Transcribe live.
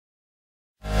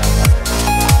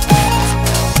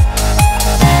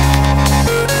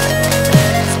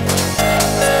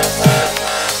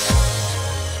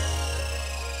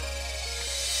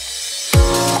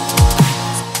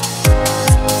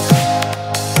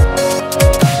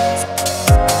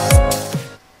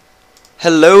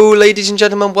Hello ladies and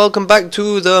gentlemen, welcome back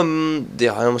to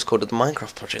I almost called it the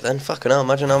Minecraft project then, fucking hell,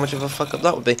 imagine how much of a fuck up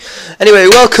that would be. Anyway,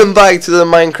 welcome back to the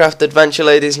Minecraft adventure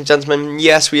ladies and gentlemen.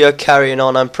 Yes, we are carrying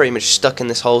on. I'm pretty much stuck in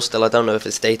this hole still. I don't know if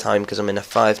it's daytime because I'm in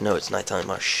F5, no it's nighttime,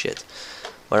 oh shit.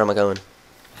 Where am I going?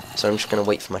 So I'm just going to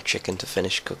wait for my chicken to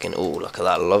finish cooking. Oh, look at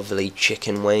that lovely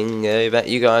chicken wing, I bet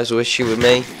you guys wish you were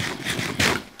me.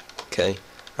 Okay,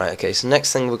 right, okay, so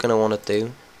next thing we're going to want to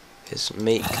do is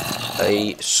make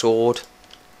a sword.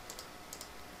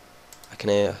 I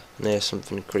can hear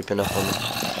something creeping up on me.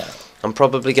 I'm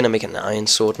probably going to make an iron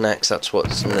sword next. That's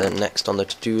what's next on the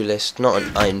to-do list. Not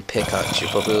an iron pickaxe. You're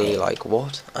probably like,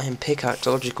 what? Iron pickaxe?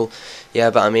 Logical.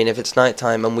 Yeah, but I mean, if it's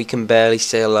nighttime and we can barely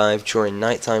stay alive during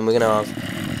nighttime, we're going to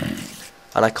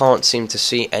have... And I can't seem to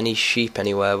see any sheep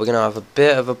anywhere. We're going to have a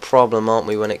bit of a problem, aren't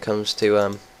we, when it comes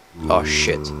to... Oh,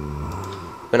 shit.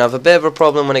 We're going to have a bit of a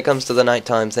problem when it comes to the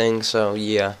nighttime thing, so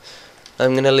yeah.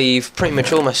 I'm gonna leave pretty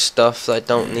much all my stuff that I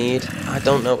don't need. I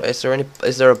don't know, is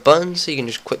there a button so you can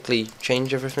just quickly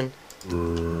change everything?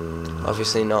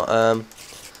 Obviously not.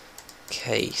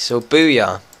 Okay, so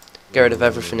booyah. Get rid of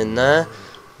everything in there.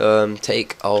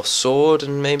 Take our sword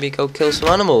and maybe go kill some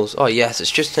animals. Oh yes,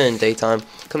 it's just turned daytime.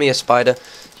 Come here, spider.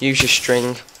 Use your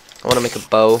string. I wanna make a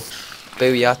bow.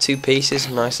 Booyah, 2 pieces,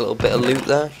 nice little bit of loot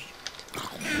there.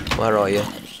 Where are you?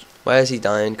 Where's he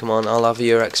dying? Come on, I'll have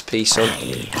your XP, son.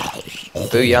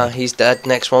 Booyah, he's dead.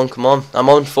 Next one, come on. I'm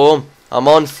on form. I'm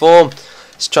on form.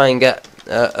 Let's try and get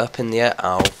up in the air.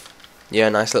 Ow. Yeah,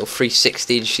 nice little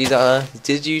 360. Did you see that?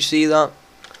 Did you see that?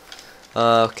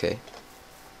 Okay.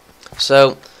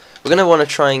 So, we're going to want to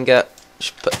try and get...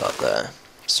 Just put that there.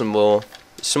 Some more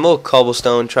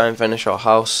cobblestone. Try and finish our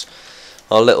house.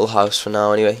 Our little house for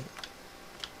now, anyway.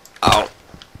 Ow.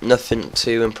 Nothing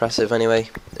too impressive anyway,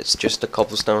 it's just a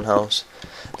cobblestone house.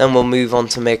 Then we'll move on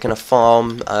to making a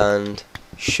farm and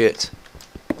shit.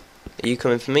 Are you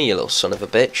coming for me, you little son of a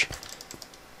bitch?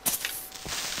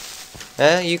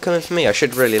 Yeah, you coming for me? I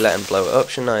should really let him blow it up,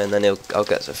 shouldn't I? And then I'll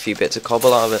get a few bits of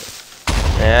cobble out of it.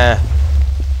 Yeah.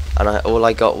 And all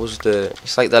I got was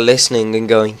it's like they're listening and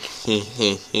going, hee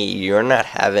hee hee, you're not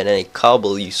having any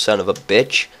cobble, you son of a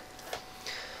bitch.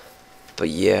 But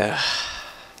yeah.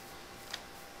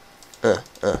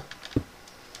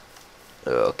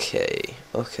 Okay.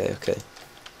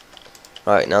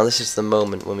 Right, now this is the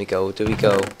moment when we go. Do we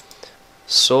go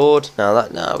sword? No,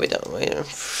 we don't.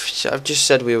 I've just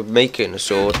said we were making a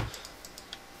sword.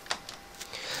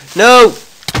 No!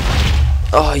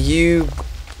 Oh, you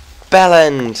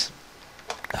bellend!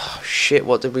 Oh shit!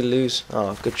 What did we lose?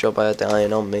 Oh, good job. I had the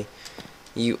iron on me.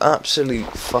 You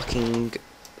absolute fucking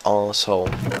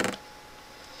arsehole.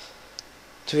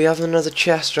 Do we have another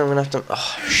chest or I'm gonna have to...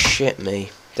 Oh, shit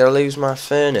me. Did I lose my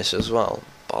furnace as well?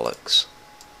 Bollocks.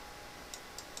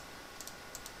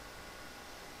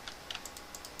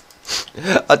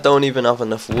 I don't even have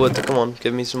enough wood. Come on,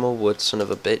 give me some more wood, son of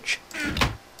a bitch.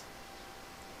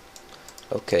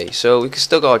 Okay, so we can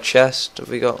still got our chest. Have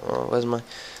we got... Oh, where's my...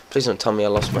 Please don't tell me I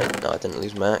lost my... No, I didn't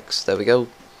lose my axe. There we go.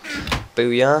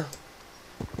 Booyah.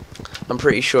 I'm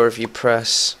pretty sure if you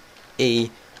press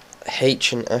E...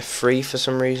 H and F3 for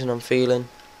some reason I'm feeling.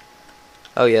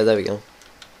 Oh yeah, there we go.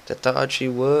 Did that actually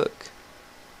work?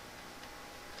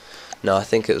 No, I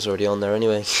think it was already on there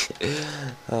anyway.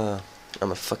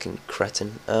 I'm a fucking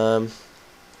cretin. You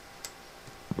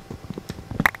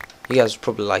guys are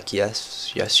probably like,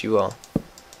 yes you are.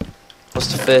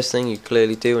 What's the first thing you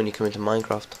clearly do when you come into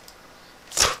Minecraft?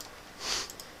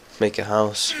 Make a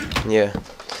house. Yeah.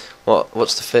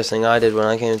 What's the first thing I did when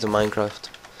I came into Minecraft?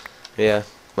 Yeah.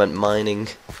 Went mining.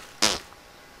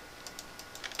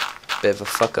 Bit of a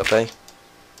fuck up, eh?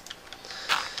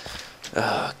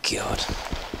 Oh god.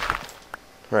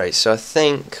 Right, so I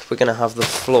think we're gonna have the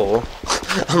floor.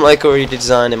 I'm like already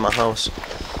designing my house.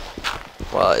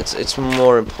 Well, it's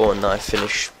more important that I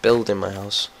finish building my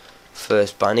house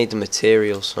first, but I need the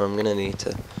materials, so I'm gonna need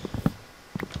to...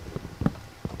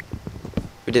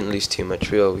 We didn't lose too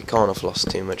much. We can't have lost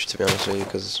too much, to be honest with you,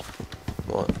 because...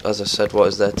 What, as I said, what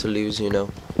is there to lose, you know?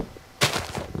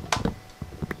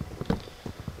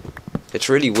 It's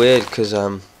really weird because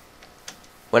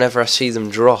whenever I see them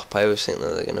drop, I always think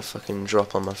that they're gonna fucking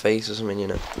drop on my face or something, you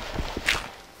know.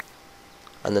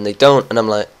 And then they don't, and I'm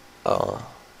like, oh.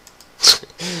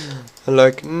 I'm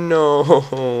like,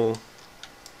 no.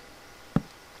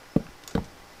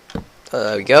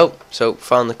 There we go. So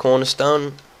found the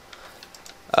cornerstone,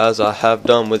 as I have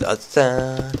done with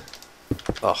Azan.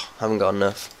 Oh, haven't got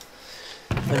enough.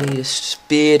 I need a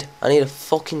spade. I need a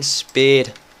fucking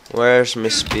spade. Where's my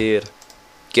spade?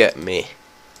 Get me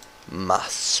my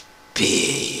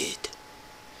spade.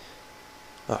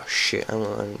 Oh shit, I'm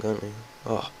going to.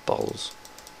 Oh, balls.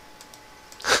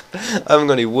 I haven't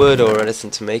got any wood or anything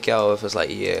to make it out of. I was like,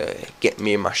 yeah, get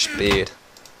me my spade.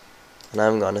 And I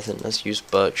haven't got anything, let's use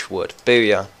birch wood.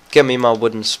 Booyah, get me my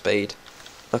wooden spade.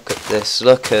 Look at this,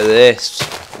 look at this.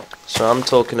 So I'm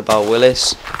talking about,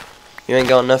 Willis. You ain't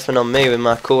got nothing on me with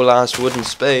my cool ass wooden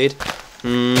spade.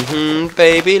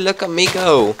 Baby, look at me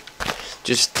go.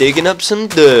 Just digging up some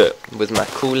dirt with my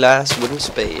cool ass wooden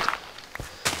spade.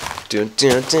 The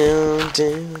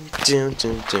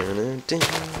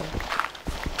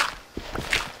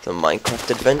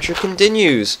Minecraft adventure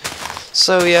continues.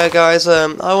 So yeah, guys, I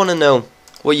want to know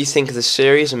what you think of the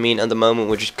series. I mean, at the moment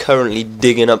we're just currently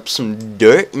digging up some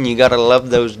dirt, and you gotta love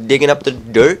those digging up the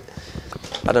dirt.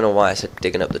 I don't know why I said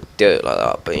digging up the dirt like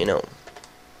that, but you know,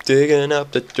 digging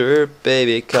up the dirt,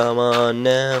 baby, come on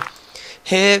now,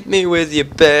 hit me with your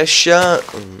best shot.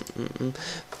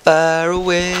 Far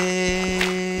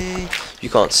away. You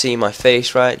can't see my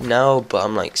face right now, but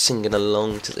I'm like singing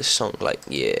along to this song, like,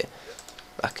 yeah,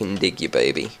 I can dig you,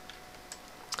 baby.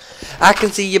 I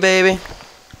can see you, baby.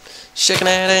 Shaking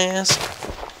that ass.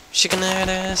 Shaking that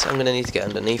ass. I'm gonna need to get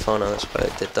underneath on. That's why I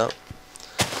did that.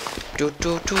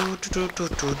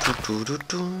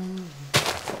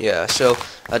 Yeah, so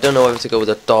I don't know whether to go with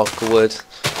a darker wood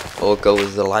or go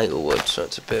with the lighter wood. So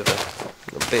it's a bit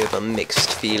of a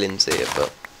mixed feelings here,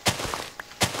 but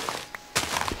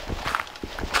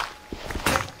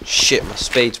shit, my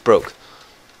spade's broke.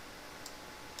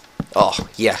 Oh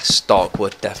yes, dark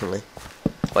wood definitely.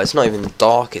 Well, it's not even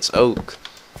dark, it's oak.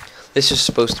 This is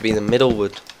supposed to be the middle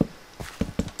wood.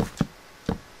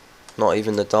 Not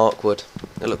even the dark wood.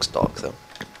 It looks dark though.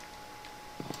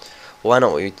 Why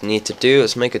not? What we need to do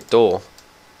is make a door.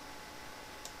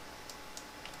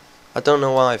 I don't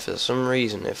know why, for some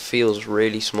reason it feels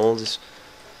really small, this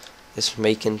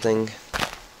making thing.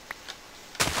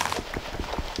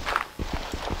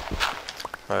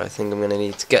 Alright, I think I'm gonna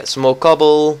need to get some more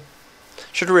cobble.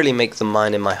 Should really make the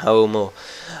mine in my home, or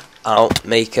I'll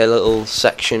make a little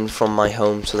section from my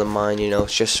home to the mine, you know,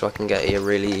 just so I can get here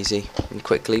really easy and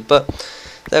quickly. But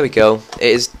there we go. It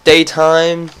is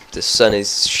daytime, the sun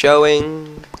is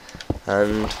showing,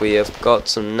 and we have got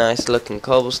some nice looking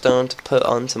cobblestone to put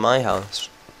onto my house.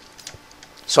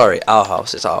 Sorry, our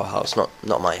house. It's our house, not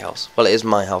my house. Well, it is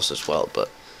my house as well, but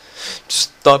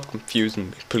just stop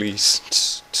confusing me, please.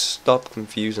 Just stop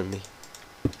confusing me.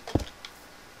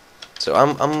 So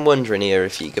I'm wondering here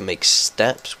if you can make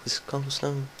steps with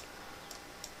cobblestone.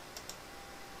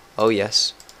 Oh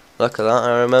yes, look at that!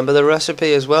 I remember the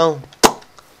recipe as well.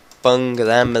 Bung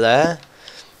them there.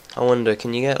 I wonder,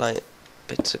 can you get like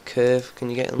bits of curve?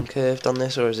 Can you get them curved on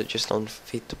this, or is it just on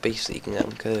Feed the Beast that you can get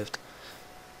them curved?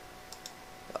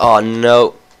 Oh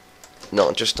no,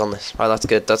 not just on this. Right, that's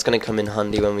good. That's gonna come in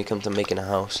handy when we come to making a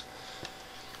house.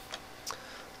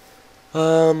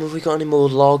 Have we got any more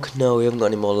log? No, we haven't got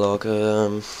any more log.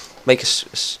 Make a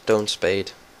stone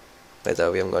spade. Wait there,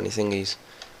 we haven't got any thingies.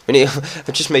 We need.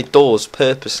 I've just made doors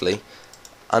purposely,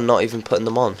 and not even putting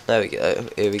them on. There we go.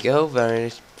 Here we go.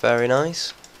 Very, very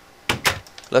nice.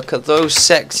 Look at those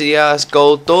sexy ass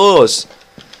gold doors.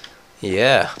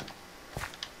 Yeah.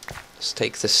 Let's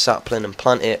take this sapling and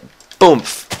plant it. Boom!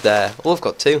 There. Oh, I've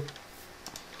got two.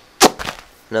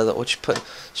 Another. What you put?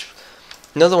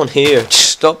 Another one here.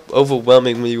 Stop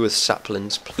overwhelming me with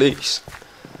saplings, please.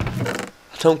 I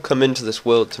don't come into this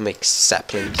world to make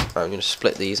saplings. Right, I'm going to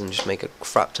split these and just make a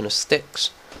crap ton of sticks.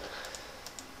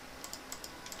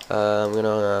 I'm going to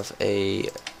have a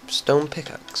stone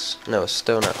pickaxe. No, a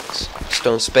stone axe.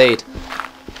 Stone spade.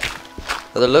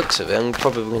 By the looks of it, I'm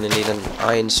probably going to need an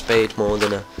iron spade more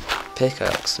than a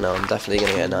pickaxe. No, I'm definitely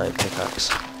going to get an iron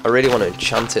pickaxe. I really want to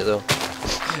enchant it though.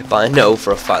 But I know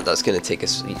for a fact that's going to take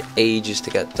us ages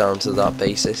to get down to that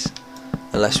basis.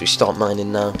 Unless we start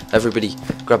mining now. Everybody,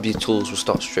 grab your tools, we'll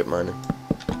start strip mining.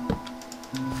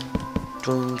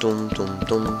 Dum dum dum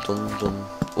dum dum dum.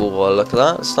 Oh, look at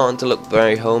that. It's starting to look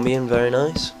very homey and very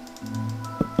nice.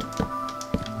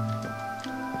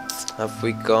 Have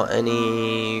we got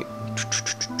any...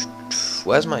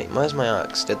 Where's my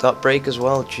axe? Did that break as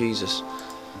well? Jesus.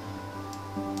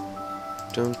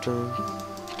 Dum dum.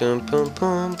 Dum boom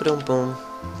boom boom boom.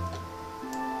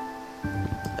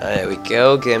 There we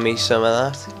go. Give me some of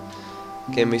that.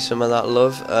 Give me some of that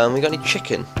love. We got any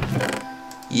chicken?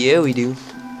 Yeah, we do.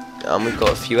 And we've got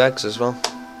a few eggs as well.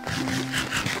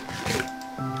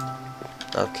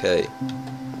 Okay.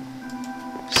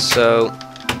 So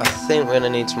I think we're gonna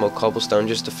need some more cobblestone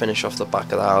just to finish off the back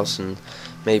of the house and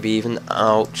maybe even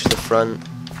out the front.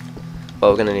 Well,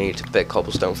 we're gonna need a bit of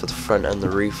cobblestone for the front and the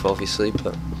roof, obviously,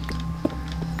 but.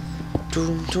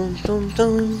 Dum dum dum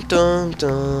dum dum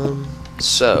dum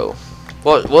So,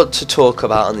 what to talk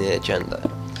about on the agenda?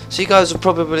 So you guys are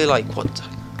probably like, what?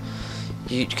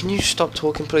 Can you stop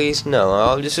talking, please?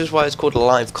 No, this is why it's called a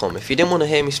live com. If you didn't want to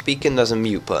hear me speaking, there's a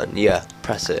mute button. Yeah,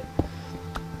 press it.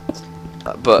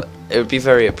 But it would be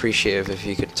very appreciative if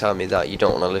you could tell me that you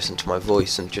don't want to listen to my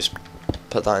voice and just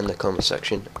put that in the comment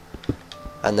section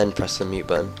and then press the mute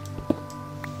button,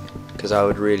 because I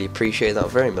would really appreciate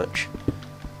that very much.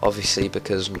 Obviously,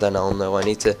 because then I'll know I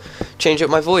need to change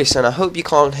up my voice. And I hope you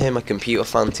can't hear my computer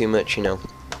fan too much, you know.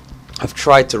 I've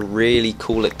tried to really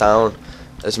cool it down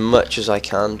as much as I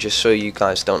can, just so you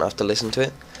guys don't have to listen to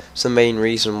it. It's the main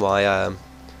reason why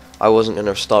I wasn't going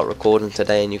to start recording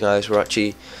today, and you guys were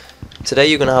actually... Today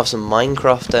you're going to have some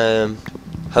Minecraft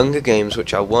Hunger Games,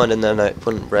 which I won, and then it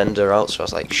wouldn't render out, so I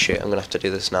was like, shit, I'm going to have to do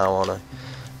this now, aren't I?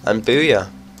 And booyah.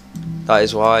 That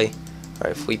is why...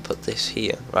 Right, if we put this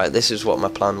here... Right, this is what my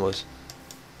plan was.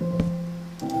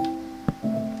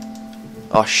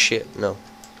 Oh shit, no.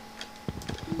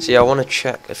 See, I want to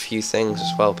check a few things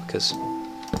as well, because...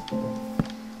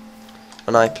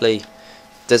 when I play...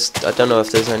 I don't know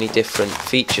if there's any different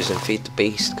features in Feed the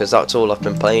Beast, because that's all I've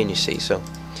been playing, you see, so...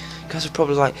 You guys are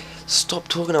probably like, stop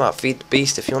talking about Feed the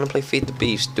Beast. If you want to play Feed the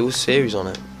Beast, do a series on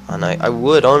it. And I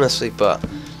would, honestly, but...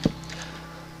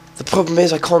 The problem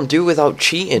is I can't do it without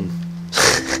cheating.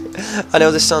 I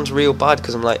know this sounds real bad,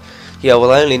 because I'm like, yeah,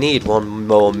 well, I only need one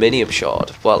more minium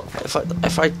shard. Well,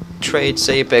 if I trade,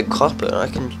 say, a big copper, I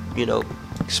can, you know,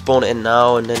 spawn it in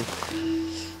now, and then...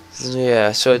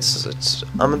 Yeah, so it's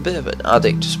I'm a bit of an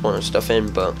addict to spawning stuff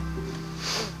in, but...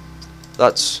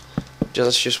 That's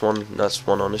just one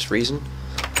honest reason.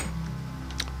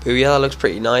 But yeah, that looks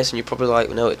pretty nice, and you're probably like,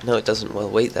 no, it doesn't. Well,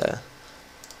 wait there.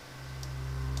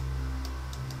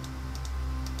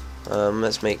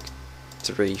 Let's make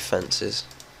 3 fences.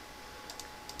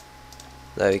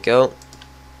 There we go.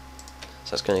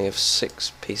 So that's going to give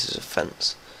 6 pieces of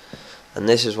fence. And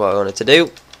this is what I wanted to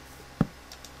do.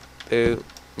 Boo.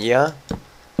 Yeah.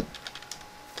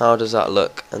 How does that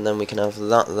look? And then we can have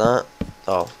that.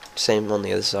 Oh, same on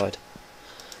the other side.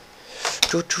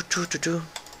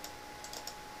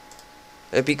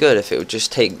 It'd be good if it would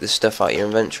just take the stuff out of your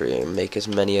inventory and make as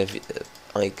many of it,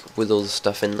 like, with all the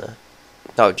stuff in there.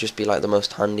 That would just be like the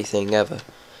most handy thing ever.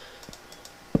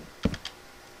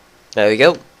 There we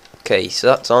go. Okay, so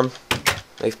that's on.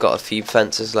 We've got a few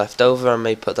fences left over. I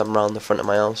may put them around the front of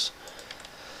my house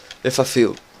if I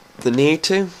feel the need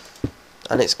to.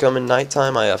 And it's coming night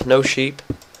time. I have no sheep.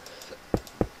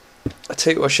 I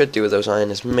tell you what I should do with those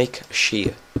iron is make a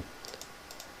shear.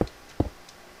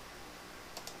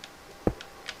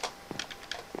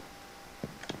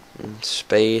 And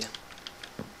spade.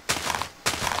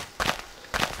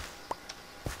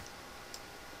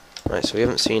 Right, so we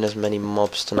haven't seen as many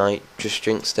mobs tonight. Just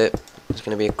jinxed it. There's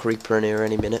going to be a creeper in here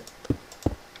any minute.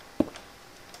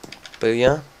 But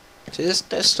yeah, see,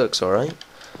 this looks alright.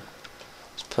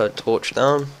 Let's put a torch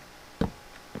down.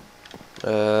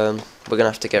 We're going to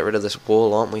have to get rid of this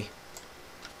wall, aren't we?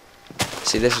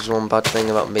 See, this is one bad thing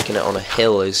about making it on a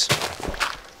hill, is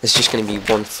it's just going to be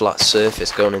one flat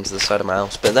surface going into the side of my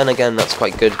house. But then again, that's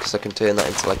quite good, because I can turn that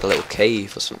into like a little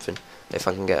cave or something, if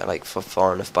I can get like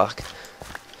far enough back.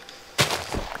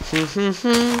 I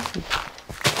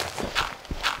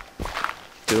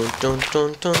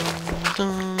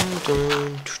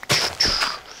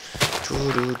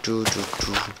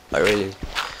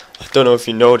don't know if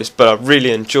you noticed, but I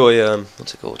really enjoy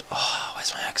what's it called? Oh,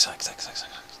 where's my X?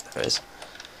 There it is.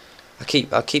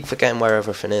 I keep forgetting where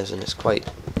everything is, and it's quite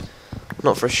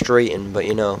not frustrating, but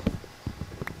you know,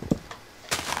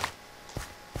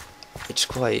 it's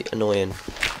quite annoying.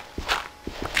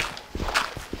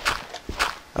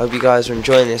 I hope you guys are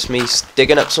enjoying this, me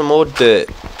digging up some more dirt.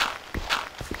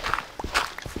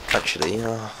 Actually,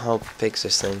 how big's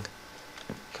this thing?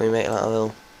 Can we make that a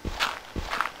little...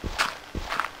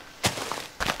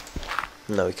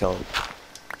 No, we can't.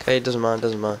 Okay, it doesn't matter,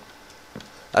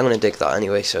 I'm gonna dig that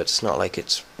anyway, so it's not like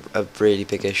it's a really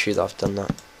big issue that I've done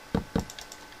that.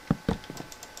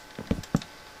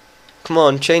 Come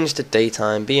on, change to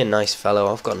daytime, be a nice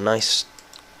fellow. I've got a nice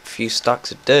few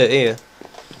stacks of dirt here.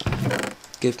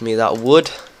 Give me that wood.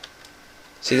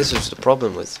 See, this is the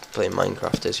problem with playing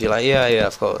Minecraft, is you're like, yeah,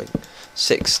 I've got like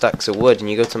 6 stacks of wood, and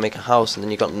you go to make a house, and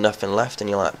then you got nothing left, and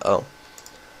you're like, oh.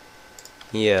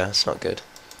 Yeah, it's not good.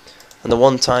 And the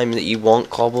one time that you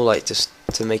want cobble, like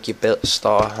to make you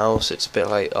start a house, it's a bit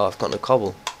like, oh, I've got no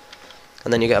cobble.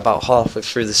 And then you get about halfway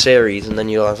through the series, and then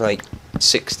you'll have like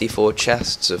 64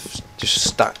 chests of just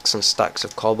stacks and stacks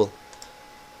of cobble.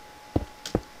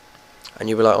 And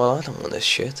you'll be like, well, I don't want this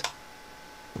shit.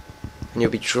 And you'll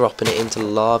be dropping it into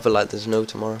lava like there's no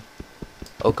tomorrow.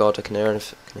 Oh god, I can hear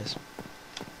anything.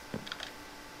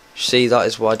 See, that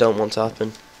is what I don't want to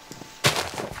happen.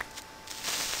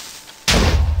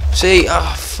 See,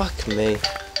 fuck me.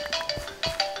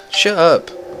 Shut up.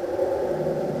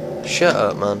 Shut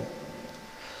up, man.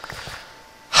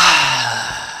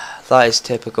 That is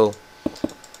typical.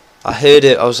 I heard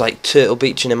it, I was like turtle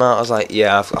beaching him out. I was like,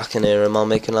 yeah, I can hear him. I'll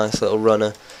make a nice little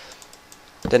runner.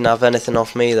 Didn't have anything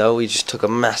off me though. He just took a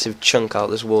massive chunk out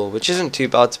this wall, which isn't too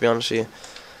bad to be honest with you.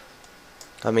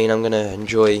 I mean, I'm gonna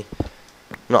enjoy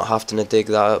not having to dig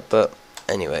that up, but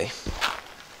anyway.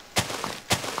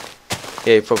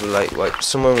 Yeah, you're probably like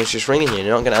someone was just ringing you.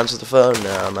 You're not gonna answer the phone.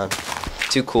 Nah, man.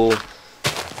 Too cool.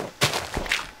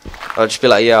 I'll just be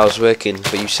like, yeah, I was working,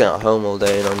 but you sit at home all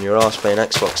day and on your arse playing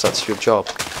Xbox. That's your job.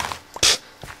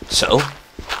 So?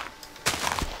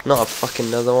 Not a fucking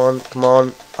another one. Come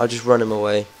on. I'll just run him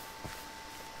away.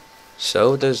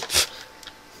 So, there's...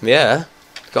 yeah.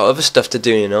 Got other stuff to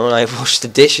do, you know, like wash the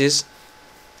dishes.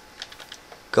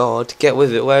 God, get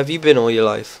with it. Where have you been all your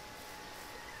life?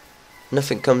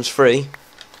 Nothing comes free.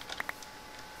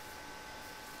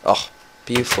 Oh,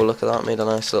 beautiful. Look at that. Made a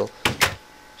nice little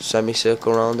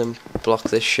semicircle around him. Block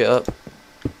this shit up.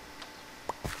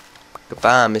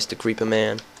 Goodbye, Mr. Creeper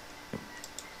Man.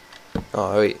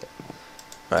 Oh, wait.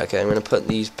 Right, okay, I'm going to put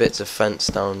these bits of fence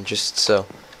down just so.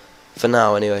 For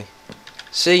now, anyway.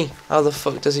 See? How the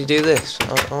fuck does he do this?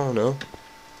 Oh no.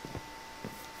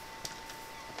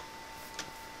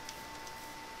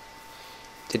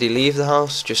 Did he leave the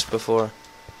house just before?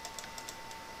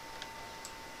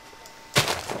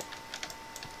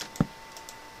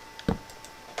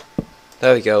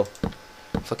 There we go.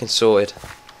 Fucking sorted.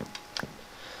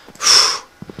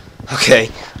 Okay,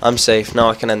 I'm safe. Now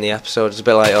I can end the episode. It's a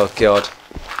bit like, oh god.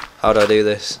 How do I do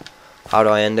this? How do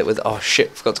I end it with, oh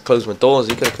shit, forgot to close my doors.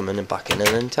 You could have come in and back in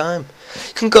at any time.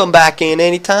 You can come back in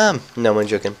any time. No, I'm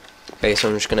joking. Okay, so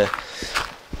I'm just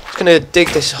gonna dig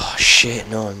this. Oh shit,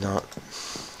 no I'm not.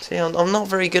 See, I'm not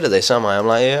very good at this, am I? I'm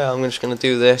like, yeah, I'm just gonna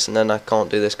do this, and then I can't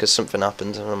do this because something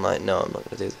happens, and I'm like, no, I'm not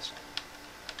gonna do this.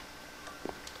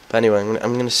 But anyway,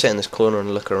 I'm gonna sit in this corner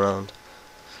and look around.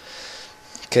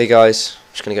 Okay, guys,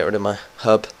 I'm just gonna get rid of my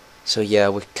hub. So yeah,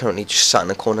 we're currently just sat in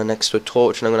the corner next to a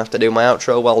torch, and I'm gonna have to do my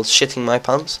outro while shitting my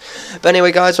pants. But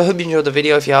anyway, guys, I hope you enjoyed the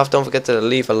video. If you have, don't forget to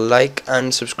leave a like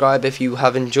and subscribe if you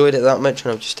have enjoyed it that much.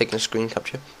 And I've just taken a screen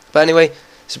capture. But anyway,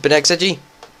 this has been xEdgee.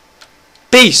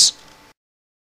 Peace.